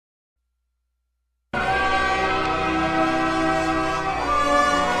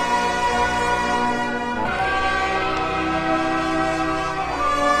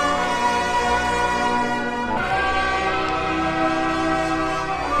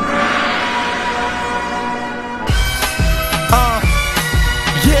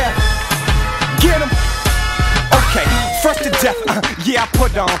Yeah, I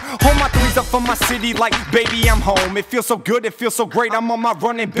put on. Hold my threes up for my city like, baby, I'm home. It feels so good, it feels so great, I'm on my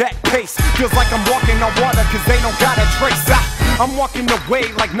running back pace. Feels like I'm walking on water, cause they don't got a trace. I'm walking away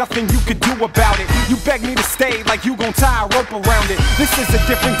like nothing you could do about it. You beg me to stay like you gon' tie a rope around it. This is a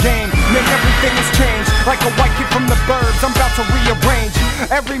different game, man, everything has changed. Like a white kid from the burbs, I'm about to rearrange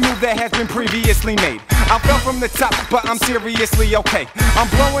every move that has been previously made. I fell from the top, but I'm seriously okay. I'm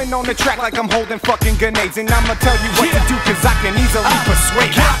blowing on the track like I'm holding fucking grenades. And I'ma tell you what to do, cause I can easily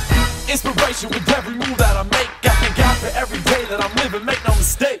persuade. Inspiration with every move that I make. I thank God for every day that I'm living, make no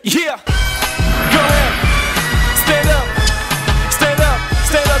mistake. Yeah, Go ahead, stand up, stand up,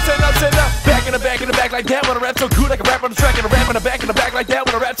 stand up, stand up, stand up. Back in the back, in the back like that. When I rap so good, I can rap on the track. And I rap in the back like that.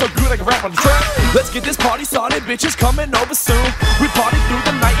 When I rap so good, I can rap on the track. Let's get this party started, bitches coming over soon. We party through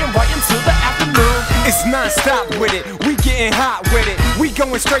the night and right into the afternoon. it's non-stop with it. We getting hot with it. We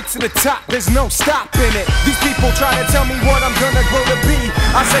going straight to the top. There's no stopping it. These people try to tell me what I'm gonna grow to be.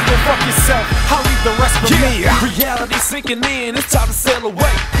 I say go fuck yourself. I'll leave the rest for me. Reality sinking in. It's time to sail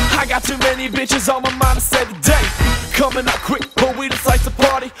away. I got too many bitches on my mind to save the day. Coming up quick, but we decide to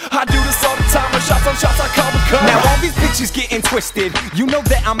party. I do this all the time. And shots on shots, I call the car. Now all these bitches getting twisted. You know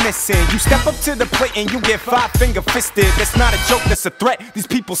that I'm missing. You step up to the plate and you get 5-finger fisted. That's not a joke, that's a threat. These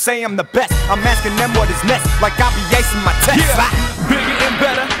people say I'm the best. I'm asking them what is next, like I'll be acing my test. Bigger and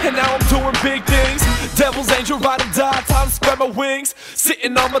better, and now I'm doing big things. Devil's angel, ride or die, time to spread my wings.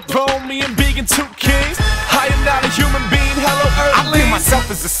 Sitting on my throne, me and Big and two kings. I am not a human being, hello I earthlings. feel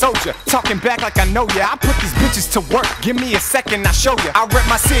myself as a soldier, talking back like I know ya. I put these bitches to work, give me a second, I'll show ya. I rep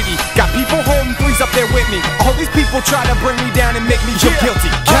my city, got people holding threes up there with me. All these people try to bring me down and make me feel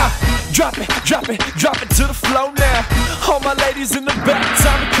guilty. Drop it, drop it, drop it to the floor now. All my ladies in the back,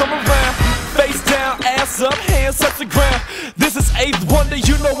 time to come around. Face down, ass up, hands touch the ground. This is eighth wonder,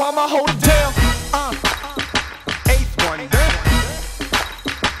 you know I'ma hold it down.